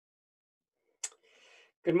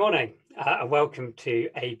Good morning and welcome to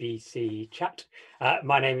ABC Chat.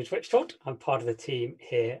 My name is Rich Taut. I'm part of the team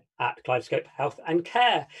here at Kaleidoscope Health and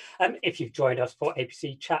Care. If you've joined us for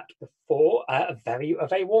ABC Chat before, a very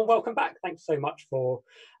warm welcome back. Thanks so much for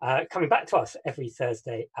coming back to us every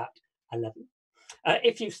Thursday at 11.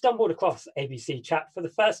 If you've stumbled across ABC Chat for the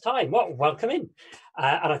first time, well, welcome in.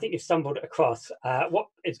 And I think you've stumbled across what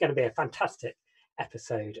is going to be a fantastic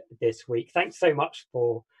episode this week. Thanks so much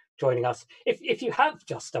for joining us. If you have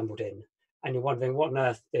just stumbled in and you're wondering what on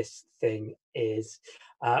earth this thing is,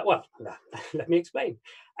 well, let me explain.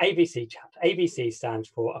 ABC Chat. ABC stands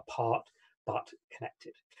for Apart But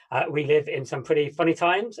Connected. We live in some pretty funny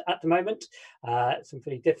times at the moment, some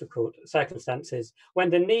pretty difficult circumstances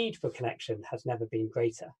when the need for connection has never been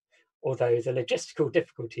greater, although the logistical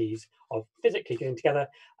difficulties of physically getting together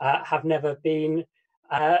have never been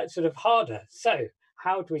sort of harder. So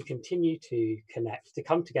how do we continue to connect, to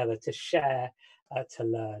come together, to share, to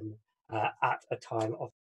learn at a time of...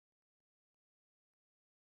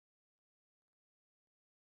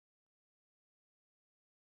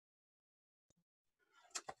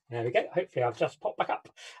 There we go. Hopefully I've just popped back up.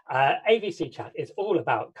 ABC Chat is all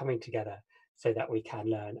about coming together so that we can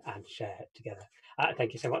learn and share together.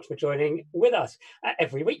 Thank you so much for joining with us.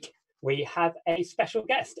 Every week we have a special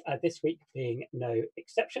guest, this week being no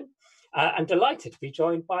exception. I'm delighted to be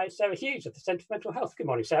joined by Sarah Hughes of the Centre for Mental Health. Good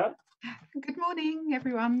morning, Sarah. Good morning,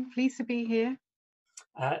 everyone. Pleased to be here.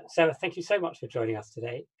 Sarah, thank you so much for joining us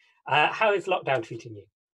today. How is lockdown treating you?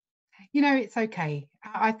 You know, it's okay.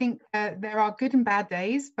 I think there are good and bad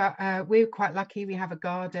days, but we're quite lucky. We have a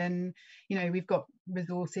garden, you know, we've got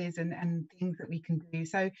resources and things that we can do.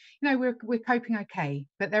 So, you know, we're coping okay.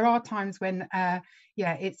 But there are times when,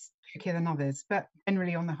 it's trickier than others. But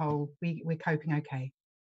generally, on the whole, we're coping okay.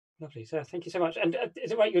 Lovely, Sarah. Thank you so much. And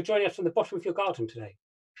is it right you're joining us from the bottom of your garden today?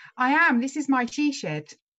 I am. This is my she shed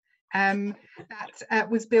that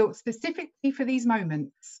was built specifically for these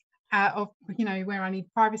moments. Of, you know, where I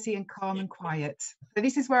need privacy and calm and quiet. So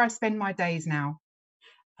this is where I spend my days now.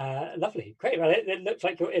 Lovely, great. Well, it looks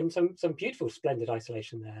like you're in some beautiful, splendid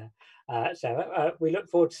isolation there, Sarah. We look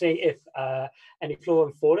forward to seeing if any flora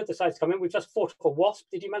and fauna decides to come in. We've just fought off a wasp.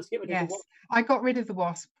 Did you manage to get rid of the wasp? I got rid of the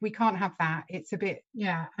wasp. We can't have that. It's a bit,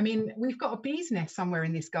 I mean, we've got a bee's nest somewhere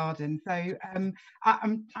in this garden, so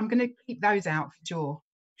I'm going to keep those out for sure.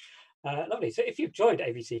 Lovely. So if you've joined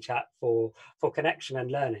ABC Chat for connection and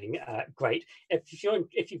learning, great. If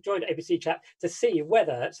you've joined ABC Chat to see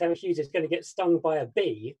whether Sarah Hughes is going to get stung by a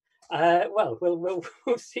bee, well,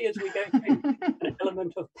 we'll see as we go through an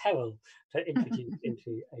element of peril to introduce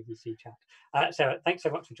into ABC Chat. Sarah, thanks so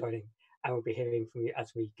much for joining, and we'll be hearing from you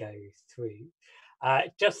as we go through.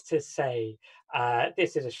 Just to say,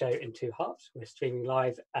 this is a show in two halves. We're streaming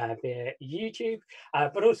live via YouTube,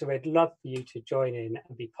 but also we'd love for you to join in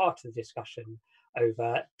and be part of the discussion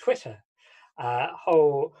over Twitter. A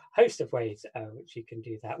whole host of ways which you can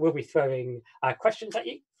do that. We'll be throwing questions at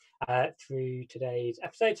you through today's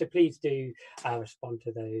episode, so please do respond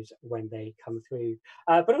to those when they come through.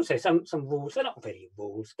 But also some rules, they're not really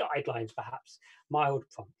rules, guidelines perhaps, mild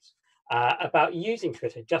prompts about using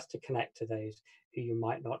Twitter just to connect to those who you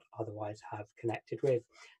might not otherwise have connected with.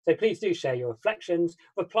 So please do share your reflections,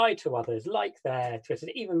 reply to others, like their Twitter,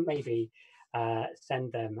 even maybe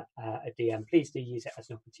send them a DM. Please do use it as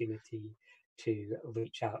an opportunity to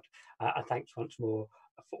reach out. And thanks once more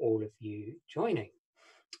for all of you joining.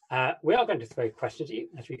 We are going to throw questions at you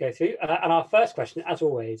as we go through. And our first question, as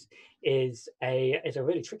always, is a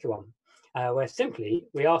really tricky one, where simply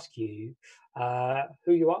we ask you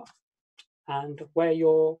who you are and where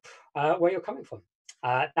you're coming from.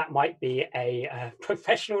 That might be a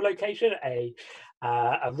professional location, a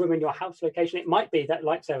room in your house location. It might be that,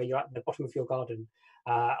 like Sarah, you're at the bottom of your garden,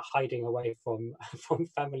 hiding away from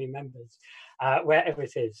family members. Wherever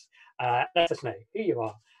it is, let us know who you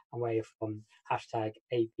are and where you're from.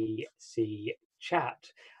 #ABC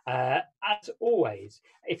Chat. As always,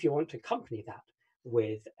 if you want to accompany that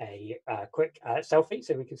with a quick selfie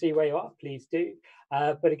so we can see where you are, please do.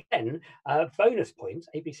 But again, bonus points,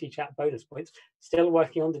 ABC Chat bonus points, still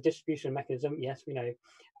working on the distribution mechanism. Yes, we know.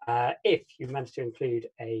 If you manage to include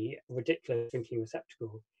a ridiculous drinking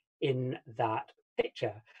receptacle in that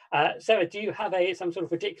picture. Sarah, do you have some sort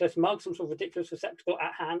of ridiculous mug, some sort of ridiculous receptacle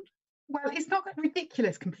at hand? Well, it's not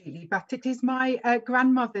ridiculous completely, but it is my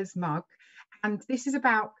grandmother's mug. And this is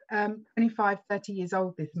about 25, 30 years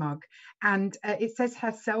old, this mug. And it says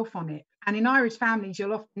herself on it. And in Irish families,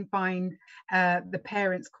 you'll often find the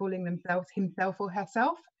parents calling themselves himself or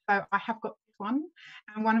herself. So I have got this one.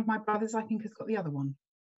 And one of my brothers, I think, has got the other one.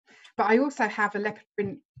 But I also have a leopard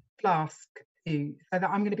print flask do, so that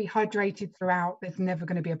I'm going to be hydrated throughout. There's never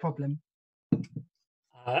going to be a problem.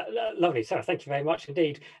 Lovely, Sarah. Thank you very much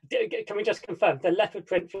indeed. Can we just confirm the leopard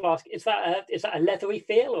print flask? Is that a leathery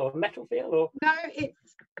feel or a metal feel? Or No,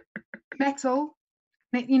 it's metal.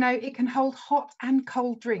 You know, it can hold hot and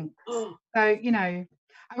cold drinks. So, you know,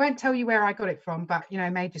 I won't tell you where I got it from, but, you know,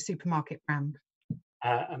 major supermarket brand.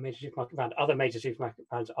 A major supermarket brand. Other major supermarket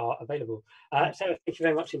brands are available. Sarah, thank you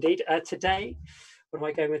very much indeed. Today, what am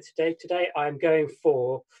I going with today? Today, I'm going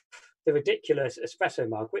for the ridiculous espresso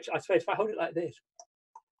mug, which I suppose if I hold it like this,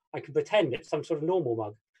 I can pretend it's some sort of normal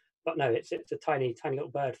mug, but no, it's a tiny little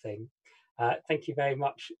bird thing. Thank you very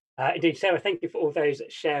much indeed, Sarah. Thank you for all those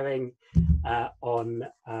sharing on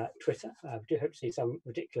Twitter. We do hope to see some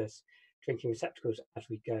ridiculous drinking receptacles as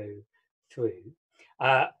we go through.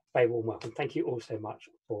 Very warm welcome. Thank you all so much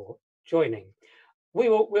for joining.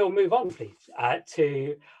 We'll move on, please,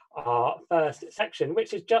 to our first section,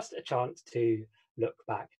 which is just a chance to look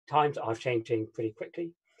back. Times are changing pretty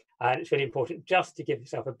quickly, and it's really important just to give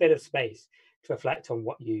yourself a bit of space to reflect on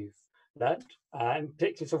what you've learned, and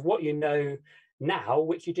particularly sort of what you know now,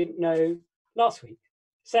 which you didn't know last week.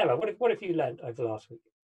 Sarah, what have you learned over the last week?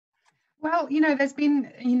 Well, you know, there's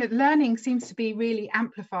been, you know, learning seems to be really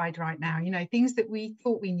amplified right now. You know, things that we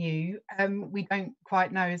thought we knew, we don't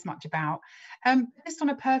quite know as much about. Just on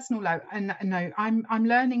a personal note, I'm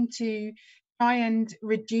learning to try and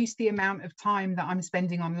reduce the amount of time that I'm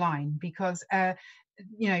spending online, because,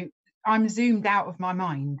 you know, I'm zoomed out of my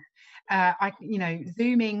mind. You know,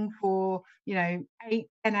 zooming for, you know, 8-10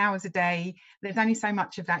 hours a day, there's only so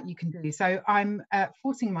much of that you can do. So I'm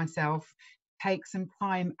forcing myself take some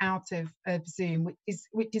time out of Zoom,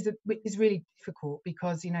 which is really difficult,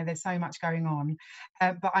 because, you know, there's so much going on.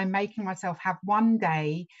 But I'm making myself have one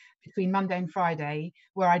day between Monday and Friday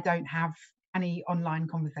where I don't have any online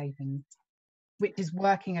conversations, which is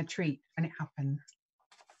working a treat when it happens.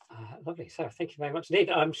 Lovely, Sarah. Thank you very much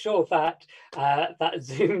indeed. I'm sure that that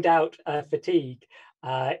zoomed out fatigue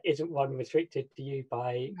isn't one restricted to you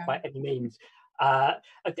by any means.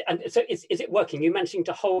 And so is it working? You mentioned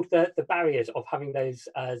to hold the barriers of having those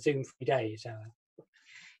Zoom-free days, Sarah.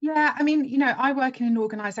 Yeah, I mean, you know, I work in an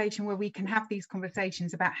organisation where we can have these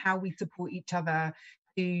conversations about how we support each other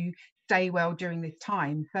to stay well during this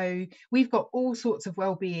time. So we've got all sorts of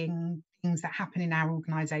well-being things that happen in our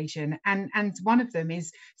organisation, and one of them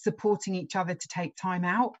is supporting each other to take time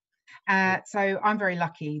out. So I'm very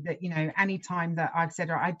lucky that, you know, any time that I've said,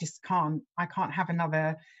 I can't have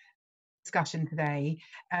another discussion today,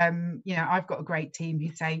 you know, I've got a great team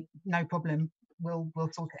who say no problem, we'll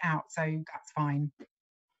sort it out, so that's fine.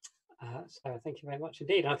 So thank you very much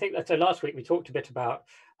indeed. And I think that so last week we talked a bit about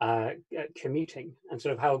commuting and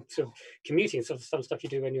sort of how sort of commuting, sort of some stuff you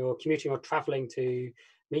do when you're commuting or traveling to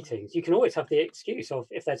meetings. You can always have the excuse of,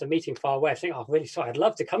 if there's a meeting far away, saying, "Oh, really sorry, I'd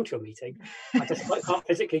love to come to your meeting, I just can't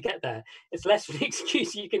physically get there." It's less of an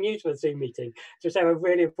excuse you can use for a Zoom meeting. So they're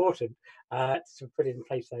really important to put in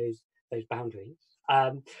place those boundaries.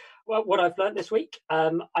 Well, what I've learned this week,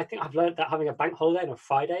 I think I've learned that having a bank holiday on a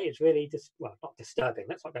Friday is really just, well, not disturbing.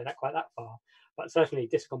 Let's not go quite that far, but certainly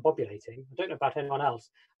discombobulating. I don't know about anyone else,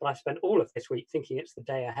 but I spent all of this week thinking it's the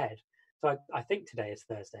day ahead. So I think today is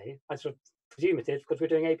Thursday. I sort of presume it is because we're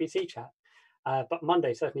doing ABC chat, but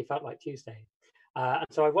Monday certainly felt like Tuesday. And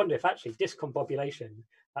so I wonder if actually discombobulation,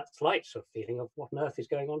 that slight sort of feeling of what on earth is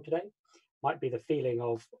going on today, might be the feeling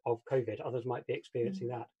of COVID. Others might be experiencing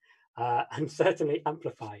that. And certainly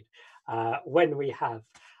amplified when we have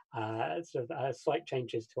sort of slight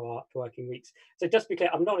changes to our working weeks. So just to be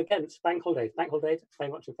clear, I'm not against bank holidays. Bank holidays,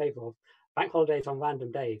 very much in favour of. Bank holidays on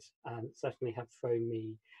random days certainly have thrown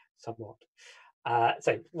me somewhat.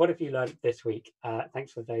 So what have you learned this week?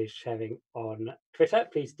 Thanks for those sharing on Twitter.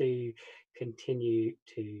 Please do continue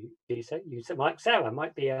to do so. You, like Sarah,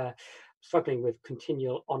 might be struggling with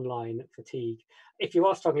continual online fatigue. If you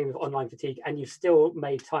are struggling with online fatigue and you've still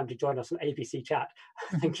made time to join us on ABC chat,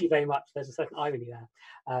 thank you very much. There's a certain irony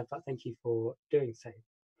there, but thank you for doing so.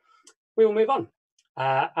 We will move on.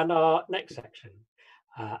 And our next section,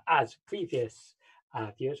 as previous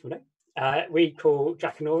viewers will know, we call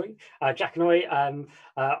Jackanory. Jackanory,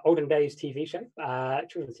 olden days TV show,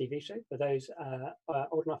 children's TV show, for those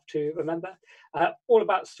old enough to remember, all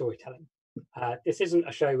about storytelling. This isn't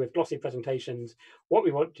a show with glossy presentations. What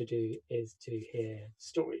we want to do is to hear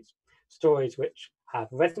stories which have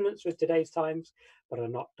resonance with today's times, but are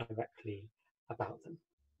not directly about them.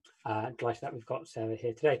 Delighted that we've got Sarah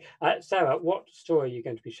here today. Sarah, what story are you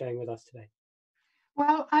going to be sharing with us today?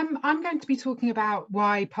 Well, I'm going to be talking about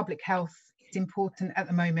why public health is important at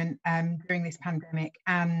the moment during this pandemic,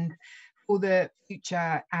 and for the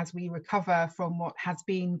future as we recover from what has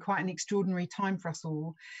been quite an extraordinary time for us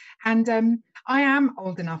all. And I am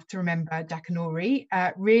old enough to remember Jackanory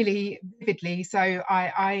really vividly, so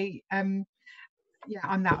yeah,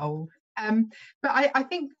 I'm that old. But I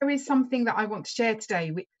think there is something that I want to share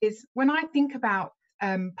today, which is when I think about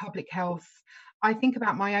public health, I think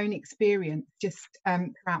about my own experience just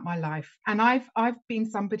throughout my life. And I've been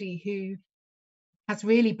somebody who has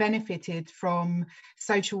really benefited from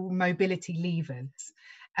social mobility levers.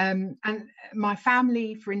 And my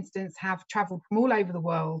family, for instance, have travelled from all over the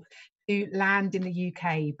world to land in the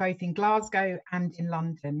UK, both in Glasgow and in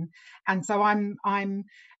London. And so I'm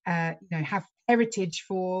have heritage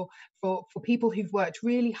for people who've worked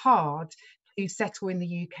really hard to settle in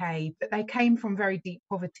the UK, but they came from very deep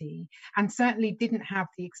poverty and certainly didn't have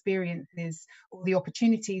the experiences or the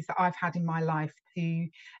opportunities that I've had in my life to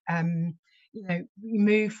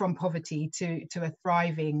move from poverty to a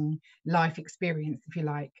thriving life experience, if you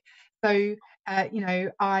like. So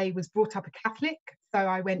I was brought up a Catholic, so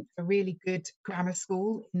I went to a really good grammar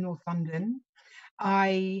school in North London.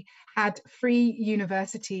 I had free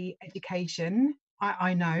university education.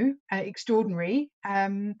 I know, extraordinary.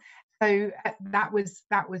 So that was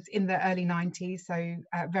in the early 90s, so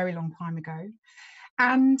a very long time ago.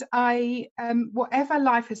 And I, whatever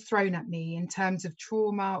life has thrown at me in terms of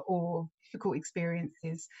trauma or difficult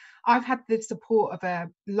experiences, I've had the support of a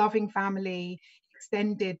loving family,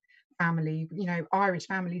 extended family. Irish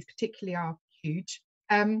families particularly are huge.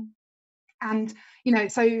 And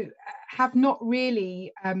so have not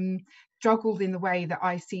really struggled in the way that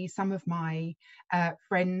I see some of my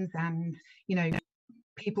friends and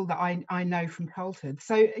people that I know from childhood.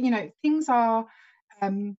 So things are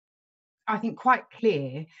I think quite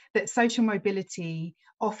clear that social mobility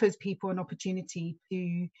offers people an opportunity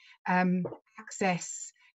to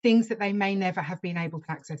access things that they may never have been able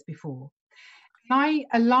to access before. And I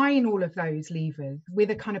align all of those levers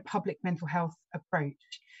with a kind of public mental health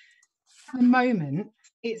approach. At the moment,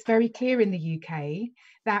 it's very clear in the UK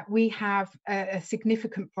that we have a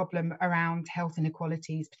significant problem around health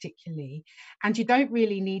inequalities, particularly. And you don't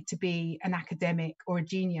really need to be an academic or a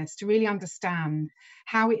genius to really understand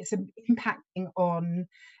how it's impacting on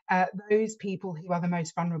those people who are the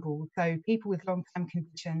most vulnerable. So people with long-term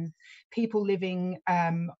conditions, people living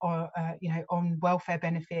on welfare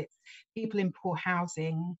benefits, people in poor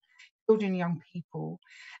housing, children, young people.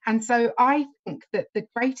 And so I think that the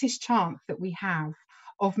greatest chance that we have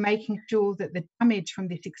of making sure that the damage from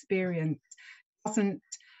this experience doesn't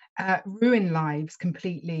ruin lives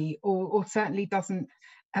completely, or certainly doesn't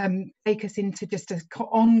take us into just an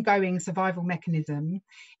ongoing survival mechanism,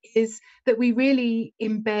 is that we really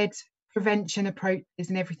embed prevention approaches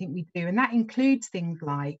in everything we do. And that includes things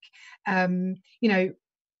like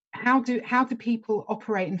how do people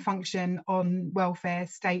operate and function on welfare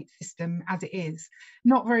state system as it is?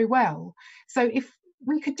 Not very well. So if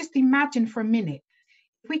we could just imagine for a minute,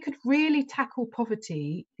 if we could really tackle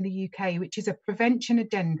poverty in the UK, which is a prevention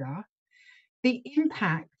agenda, the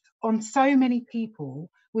impact on so many people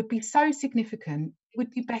would be so significant, it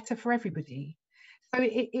would be better for everybody. So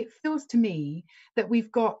it feels to me that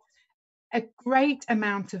we've got a great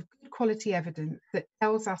amount of good quality evidence that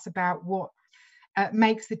tells us about what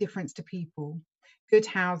makes the difference to people: good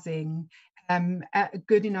housing, a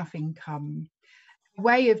good enough income, a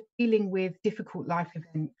way of dealing with difficult life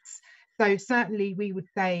events. So certainly we would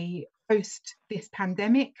say post this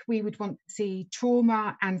pandemic, we would want to see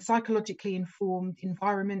trauma and psychologically informed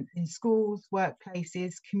environments in schools,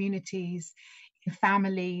 workplaces, communities, in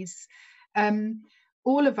families.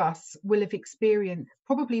 All of us will have experienced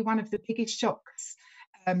probably one of the biggest shocks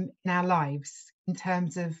in our lives in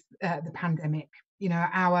terms of the pandemic.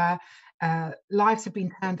 Our lives have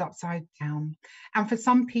been turned upside down. And for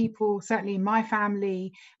some people, certainly in my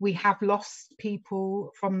family, we have lost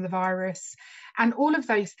people from the virus. And all of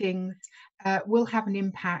those things will have an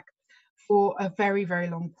impact for a very, very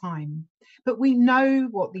long time. But we know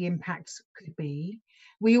what the impacts could be.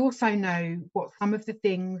 We also know what some of the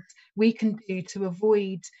things we can do to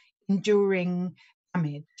avoid enduring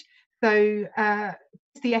damage. So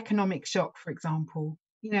the economic shock, for example,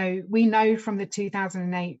 we know from the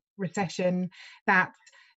 2008 recession that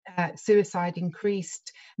suicide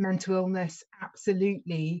increased, mental illness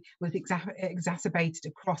absolutely was exacerbated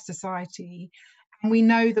across society. And we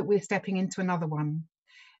know that we're stepping into another one.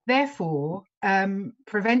 Therefore,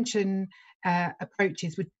 prevention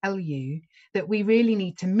approaches would tell you that we really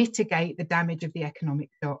need to mitigate the damage of the economic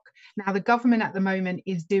shock. Now, the government at the moment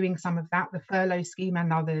is doing some of that. The furlough scheme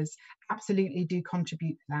and others absolutely do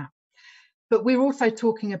contribute to that. But we're also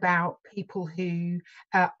talking about people who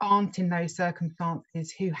aren't in those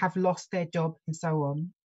circumstances, who have lost their jobs and so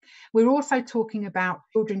on. We're also talking about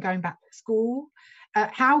children going back to school.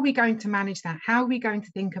 How are we going to manage that? How are we going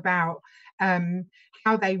to think about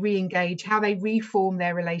how they re-engage, how they reform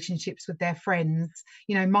their relationships with their friends?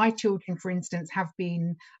 You know, my children, for instance, have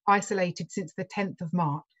been isolated since the 10th of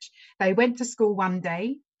March. They went to school one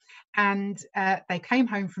day and they came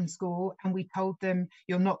home from school and we told them,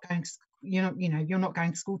 you're not going to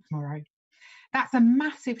school tomorrow. That's a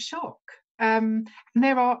massive shock. And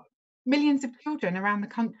there are millions of children around the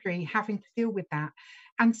country having to deal with that.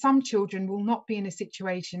 And some children will not be in a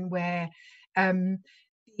situation where the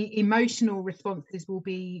emotional responses will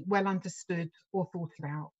be well understood or thought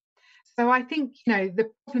about. So I think, you know, the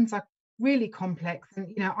problems are really complex, and,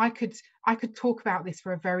 you know, I could talk about this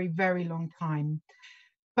for a very, very long time.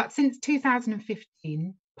 But since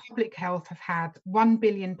 2015, public health have had £1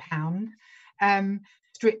 billion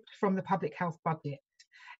stripped from the public health budget.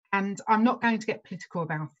 And I'm not going to get political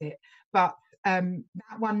about it, but that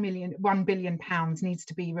 £1 billion needs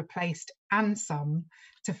to be replaced and some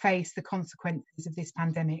to face the consequences of this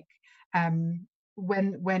pandemic.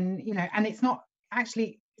 When you know, and it's not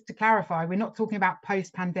actually, to clarify, we're not talking about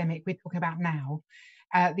post-pandemic, we're talking about now.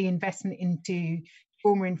 The investment into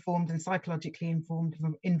trauma-informed and psychologically informed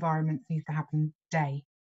environments needs to happen today.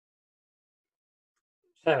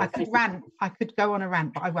 So I could go on a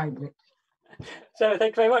rant, but I won't, Rich. So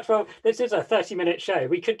thank you very much. Well, this is a 30-minute show.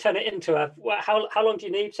 We could turn it into a, how long do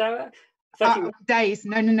you need, Sarah? Days.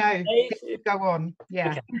 No. Days? Go on.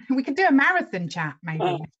 Yeah. Okay. We could do a marathon chat,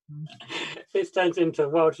 maybe. This turns into the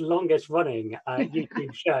world's longest running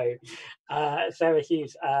YouTube show. Sarah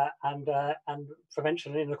Hughes and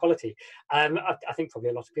prevention and inequality. I think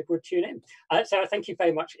probably a lot of people would tune in. Sarah, thank you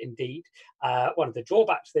very much indeed. One of the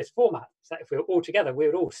drawbacks to this format is that if we were all together, we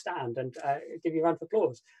would all stand and give you a round of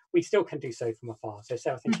applause. We still can do so from afar. So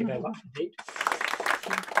Sarah, thank you very much indeed.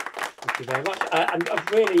 Thank you very much. And a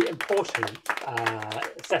really important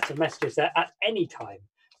set of messages there at any time,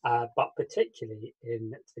 but particularly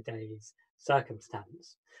in today's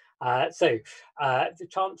circumstance. So the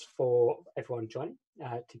chance for everyone joining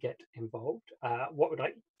to get involved. What we'd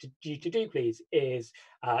like you to do, please, is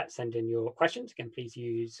send in your questions. Again, please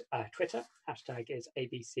use Twitter. Hashtag is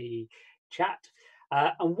ABC Chat.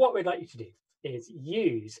 And what we'd like you to do is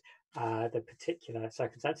use the particular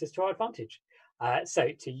circumstances to our advantage. So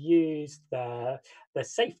to use the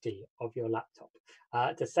safety of your laptop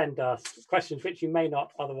to send us questions which you may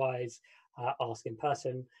not otherwise ask in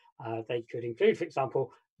person. They could include, for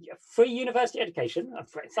example, free university education.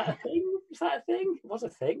 Is that a thing? Is that a thing? It was a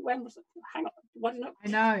thing. When was it? Hang on. Why didn't I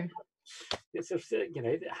know. It's just, you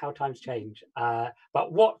know, how times change.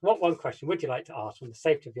 But what one question would you like to ask from the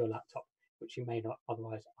safety of your laptop, which you may not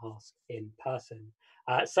otherwise ask in person?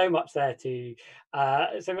 So much there to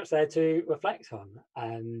reflect on,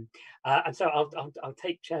 and so I'll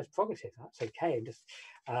take chair's prerogative. That's okay, and just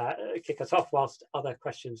kick us off whilst other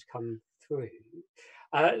questions come through.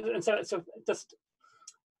 And so just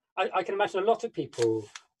I can imagine a lot of people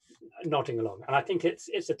nodding along, and I think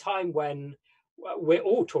it's a time when we're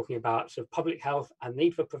all talking about sort of public health and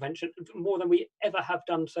need for prevention more than we ever have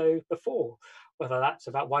done so before. Whether that's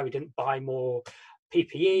about why we didn't buy more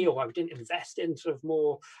PPE or why we didn't invest in sort of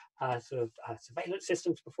more surveillance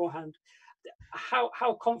systems beforehand.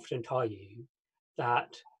 How confident are you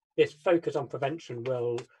that this focus on prevention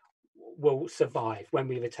will survive when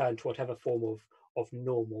we return to whatever form of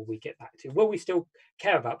normal we get back to? Will we still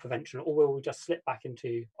care about prevention, or will we just slip back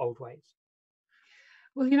into old ways?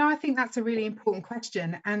 Well, you know, I think that's a really important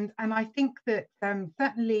question, and I think that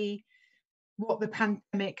certainly what the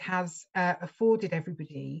pandemic has afforded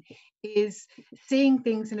everybody is seeing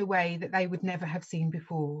things in a way that they would never have seen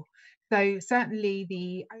before. So certainly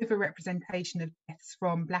the overrepresentation of deaths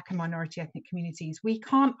from Black and minority ethnic communities, we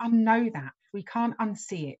can't unknow that, we can't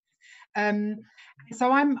unsee it.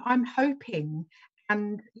 So I'm hoping,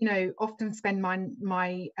 and you know, often spend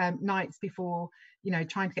my nights before, you know,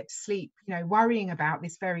 trying to get to sleep, you know, worrying about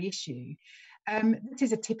this very issue. This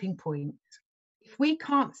is a tipping point. If we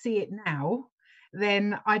can't see it now,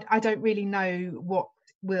 then I don't really know what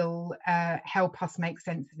will help us make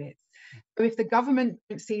sense of it. So if the government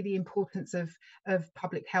don't see the importance of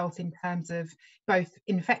public health in terms of both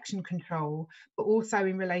infection control, but also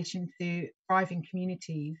in relation to thriving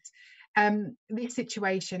communities, this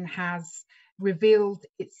situation has revealed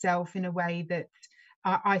itself in a way that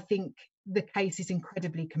I think the case is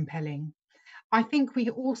incredibly compelling. I think we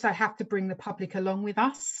also have to bring the public along with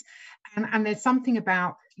us. And there's something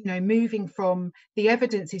about, moving from the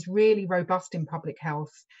evidence is really robust in public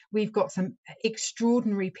health. We've got some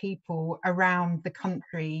extraordinary people around the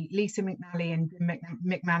country, Lisa McNally and Jim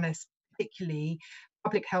McManus particularly,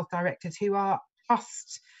 public health directors who are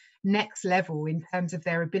just next level in terms of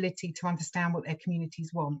their ability to understand what their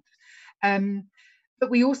communities want. But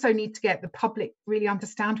we also need to get the public really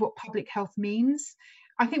understand what public health means.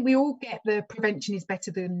 I think we all get the prevention is better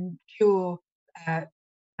than cure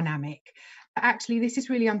dynamic. But actually, this is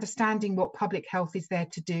really understanding what public health is there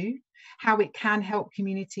to do, how it can help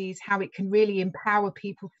communities, how it can really empower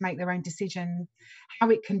people to make their own decisions, how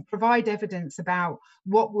it can provide evidence about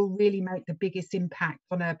what will really make the biggest impact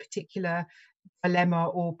on a particular dilemma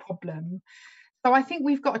or problem. So I think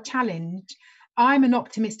we've got a challenge. I'm an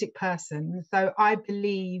optimistic person, so I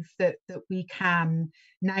believe that we can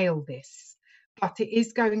nail this, but it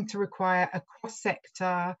is going to require a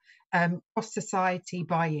cross-sector, cross-society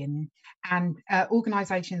buy-in, and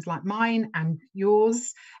organisations like mine and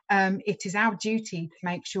yours, it is our duty to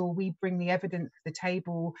make sure we bring the evidence to the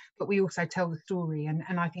table, but we also tell the story, and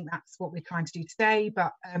I think that's what we're trying to do today,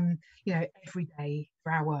 but every day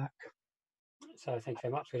for our work. So thank you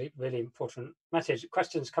very much. Really, really important message.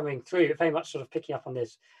 Questions coming through, very much sort of picking up on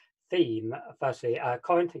this theme. Firstly,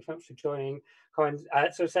 Corin, thank you very much for joining. Corin,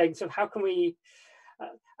 sort of saying, how can we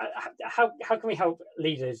help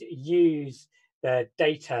leaders use the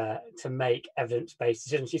data to make evidence-based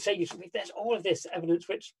decisions? You say there's all of this evidence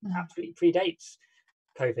which absolutely predates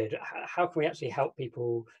COVID. How can we actually help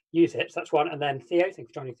people use it? So that's one. And then Theo, thank you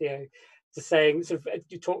for joining, Theo, to saying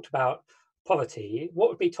you talked about poverty. What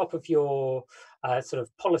would be top of your sort of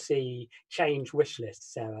policy change wish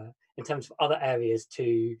list, Sarah, in terms of other areas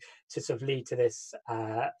to sort of lead to this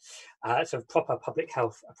sort of proper public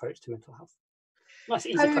health approach to mental health? Nice,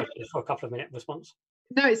 easy question for a couple of minute response.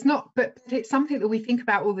 No, it's not, but it's something that we think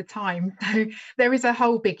about all the time. So there is a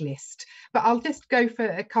whole big list, but I'll just go for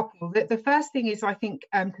a couple. The first thing is, I think,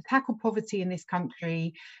 to tackle poverty in this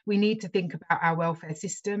country, we need to think about our welfare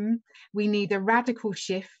system. We need a radical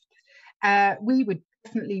shift. We would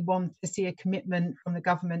definitely want to see a commitment from the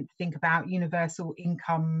government to think about universal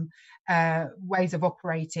income ways of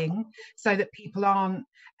operating, so that people aren't,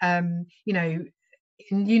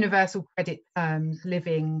 in universal credit terms,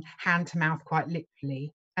 living hand to mouth quite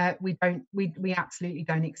literally. We absolutely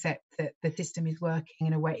don't accept that the system is working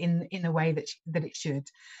in a way that it should.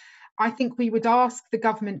 I think we would ask the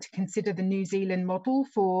government to consider the New Zealand model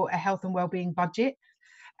for a health and wellbeing budget.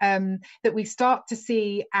 That we start to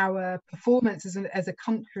see our performance as a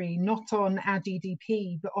country, not on our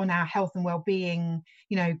GDP, but on our health and well-being,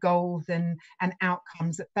 goals and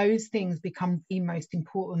outcomes, that those things become the most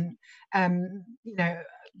important,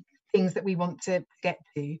 things that we want to get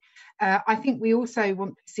to. I think we want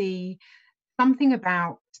to see something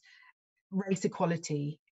about race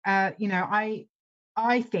equality. I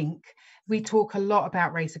think we talk a lot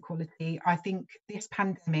about race equality. I think this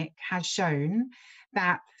pandemic has shown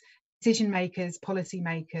that decision makers, policy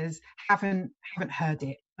makers haven't heard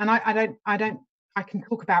it. And I can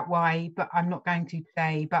talk about why, but I'm not going to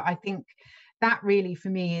today. But I think that really, for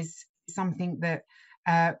me, is something that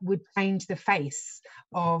would change the face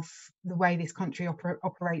of the way this country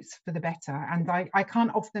operates for the better. And I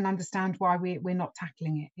can't often understand why we're not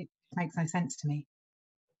tackling it. It makes no sense to me.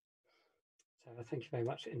 So thank you very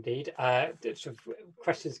much indeed. Sort of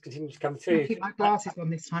questions continue to come through. I'll keep my glasses on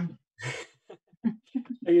this time.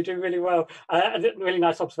 You're doing really well. A really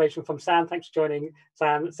nice observation from Sam. Thanks for joining,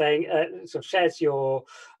 Sam, saying sort of shares your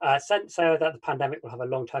sense, Sarah, that the pandemic will have a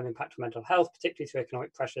long-term impact on mental health, particularly through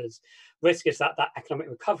economic pressures. Risk is that economic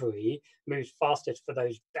recovery moves fastest for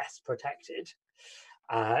those best protected.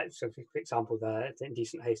 So for example, the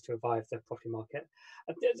indecent haste to revive the property market.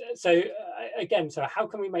 So how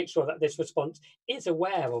can we make sure that this response is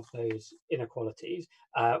aware of those inequalities,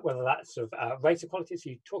 whether that's sort of race equalities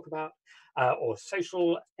you talk about, or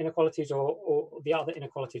social inequalities, or the other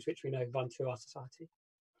inequalities which we know run through our society?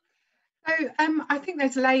 So I think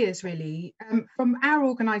there's layers really. From our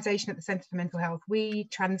organisation at the Centre for Mental Health, we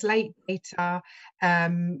translate data.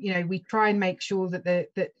 We try and make sure that the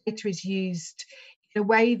data is used in a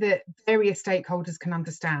way that various stakeholders can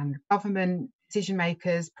understand: government, decision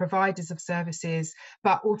makers, providers of services,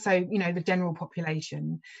 but also, the general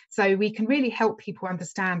population. So we can really help people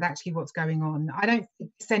understand actually what's going on. I don't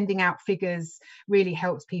think sending out figures really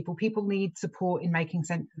helps people. People need support in making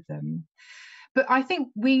sense of them. But I think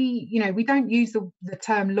we don't use the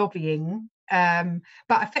term lobbying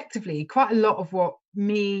But effectively, quite a lot of what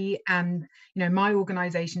me and my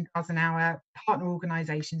organisation does and our partner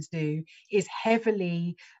organisations do is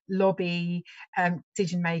heavily lobby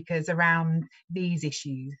decision makers around these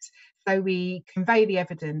issues. So we convey the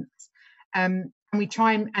evidence, and we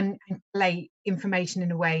try and collate information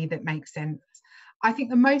in a way that makes sense. I think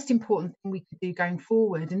the most important thing we could do going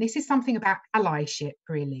forward, and this is something about allyship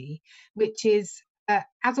really, which is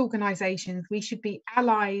as organisations, we should be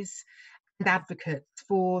allies and advocates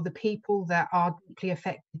for the people that are deeply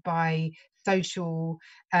affected by social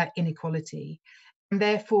inequality, and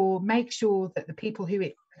therefore make sure that the people who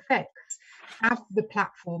it affects have the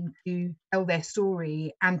platform to tell their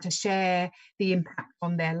story and to share the impact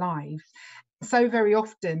on their lives. So very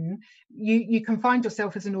often you can find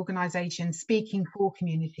yourself as an organisation speaking for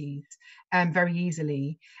communities very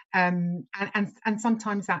easily, and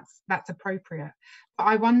sometimes that's appropriate. But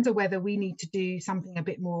I wonder whether we need to do something a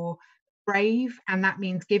bit more brave, and that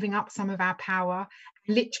means giving up some of our power,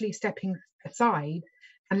 literally stepping aside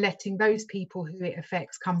and letting those people who it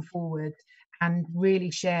affects come forward and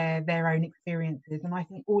really share their own experiences. And I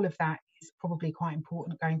think all of that is probably quite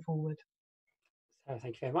important going forward.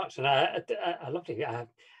 Thank you very much, and a lovely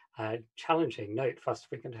challenging note for us.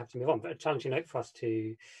 We're going to have to move on, but a challenging note for us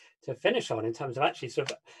to finish on in terms of actually sort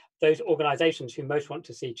of those organisations who most want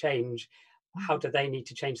to see change. How do they need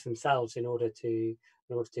to change themselves in order to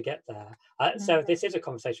get there? So this is a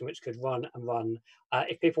conversation which could run and run.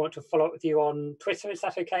 If people want to follow up with you on Twitter, is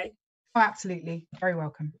that okay? Oh, absolutely, very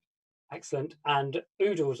welcome. Excellent. And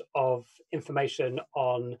oodles of information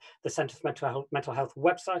on the Centre for Mental Health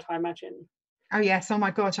website, I imagine. Oh yes, oh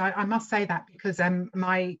my gosh, I must say that because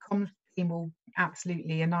my comms team will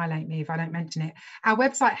absolutely annihilate me if I don't mention it. Our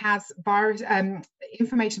website has virus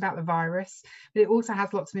information about the virus, but it also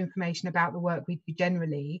has lots of information about the work we do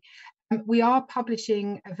generally. We are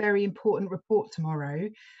publishing a very important report tomorrow,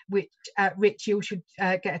 which Rich, you should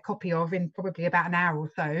get a copy of in probably about an hour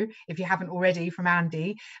or so, if you haven't already, from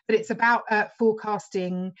Andy. But it's about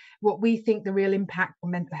forecasting what we think the real impact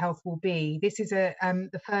on mental health will be. This is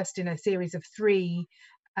the first in a series of 3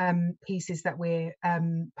 pieces that we're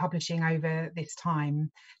publishing over this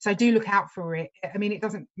time. So do look out for it. I mean, it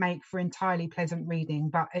doesn't make for entirely pleasant reading,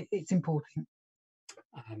 but it's important.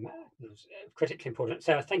 Critically important.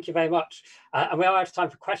 Sarah, thank you very much. And we are out of time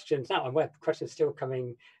for questions now, and questions still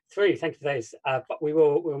coming through. Thank you for those. But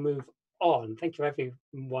we'll move on. Thank you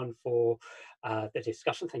everyone for the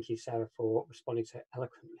discussion. Thank you, Sarah, for responding so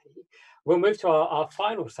eloquently. We'll move to our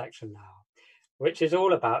final section now, which is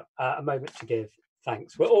all about a moment to give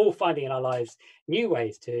thanks. We're all finding in our lives new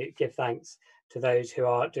ways to give thanks to those who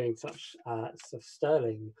are doing such sort of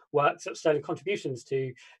sterling work, such sterling contributions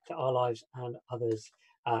to our lives and others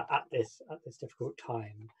at this difficult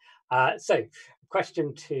time. So,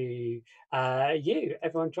 question to you,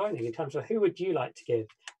 everyone joining, in terms of who would you like to give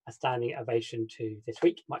a standing ovation to this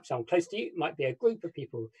week? It might sound close to you, it might be a group of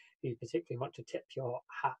people who you particularly want to tip your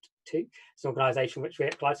hat to. It's an organisation which we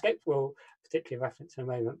at Kaleidoscope will particularly reference in a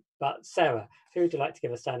moment. But Sarah, who would you like to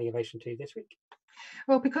give a standing ovation to this week?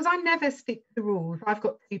 Well, because I never stick to the rules, I've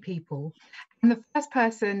got 2 people. And the first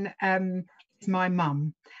person is my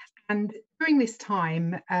mum. And during this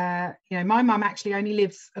time, my mum actually only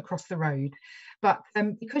lives across the road. But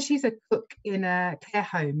because she's a cook in a care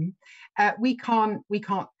home, we can't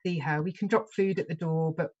see her. We can drop food at the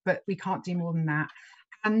door, but we can't do more than that.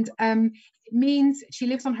 And it means she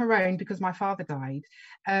lives on her own because my father died.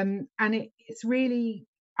 And it's really,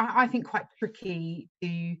 I think, quite tricky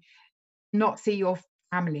to not see your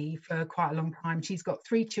family for quite a long time. She's got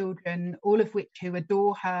 3 children, all of which who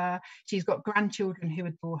adore her. She's got grandchildren who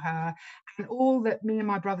adore her. And all that me and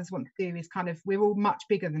my brothers want to do is we're all much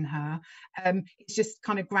bigger than her. It's just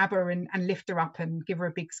kind of grab her and lift her up and give her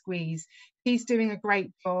a big squeeze. She's doing a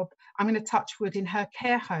great job. I'm going to touch wood in her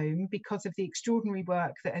care home because of the extraordinary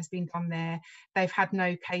work that has been done there. They've had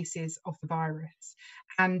no cases of the virus.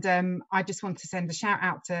 And I just want to send a shout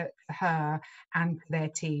out to her and their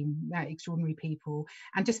team, extraordinary people.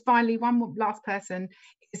 And just finally, one last person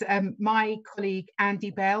is my colleague, Andy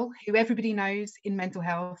Bell, who everybody knows in mental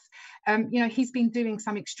health. He's been doing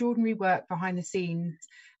some extraordinary work behind the scenes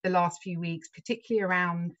the last few weeks, particularly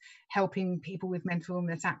around helping people with mental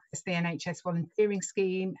illness access the NHS volunteering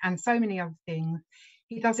scheme and so many other things.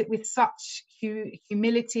 He does it with such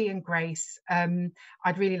humility and grace.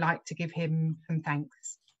 I'd really like to give him some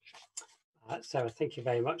thanks. Sarah, thank you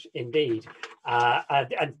very much indeed.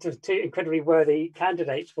 And to 2 incredibly worthy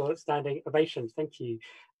candidates for standing ovations, thank you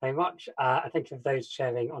very much. And thank you for those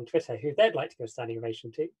sharing on Twitter who they'd like to give a standing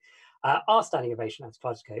ovation to. Our standing ovation as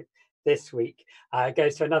Kaleidoscope this week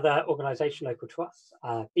goes to another organisation local to us,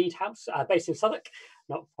 Bede House, based in Southwark,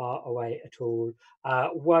 not far away at all,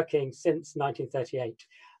 working since 1938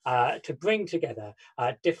 to bring together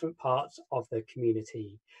different parts of the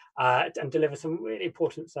community and deliver some really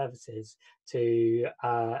important services to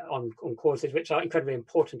on causes which are incredibly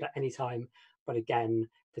important at any time, but again,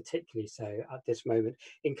 particularly so at this moment,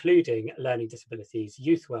 including learning disabilities,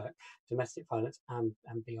 youth work, domestic violence, and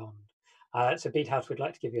beyond. So Bede House would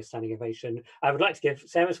like to give you a standing ovation. I would like to give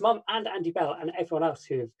Sarah's mum and Andy Bell and everyone else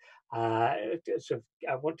who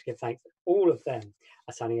want to give thanks, all of them,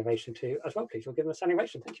 a standing ovation to as well. Please, we'll give them a standing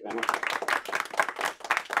ovation. Thank you very much.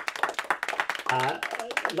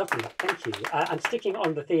 Lovely, thank you. And sticking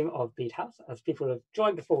on the theme of Bede House, as people who have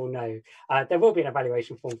joined before will know, there will be an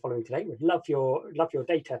evaluation form following today. We'd love your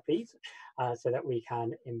data, please, so that we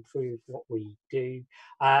can improve what we do.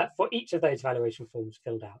 For each of those evaluation forms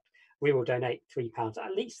filled out, we will donate £3,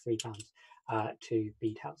 at least £3, to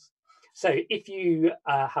Bede House. So if you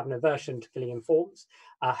have an aversion to filling in forms,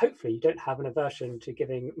 hopefully you don't have an aversion to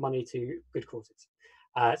giving money to good causes.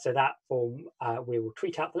 So that form, we will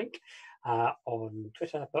tweet out the link on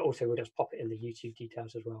Twitter, but also we'll just pop it in the YouTube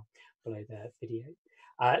details as well below the video.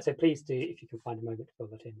 So please do, if you can find a moment to fill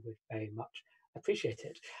that in, we'd very much appreciate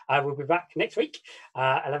it. We'll be back next week,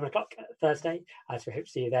 11 o'clock Thursday, so we hope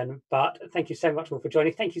to see you then. But thank you so much all for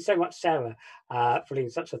joining. Thank you so much, Sarah, for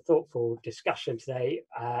leading such a thoughtful discussion today.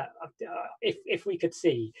 If we could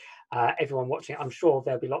see everyone watching, I'm sure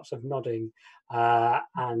there'll be lots of nodding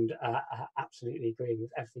and absolutely agreeing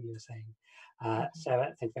with everything you were saying.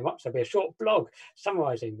 Sarah, thank you very much. There'll be a short blog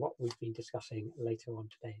summarising what we've been discussing later on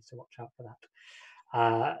today, so watch out for that.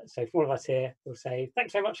 So from all of us here, we'll say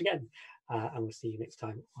thanks very much again, and we'll see you next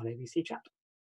time on ABC Chat.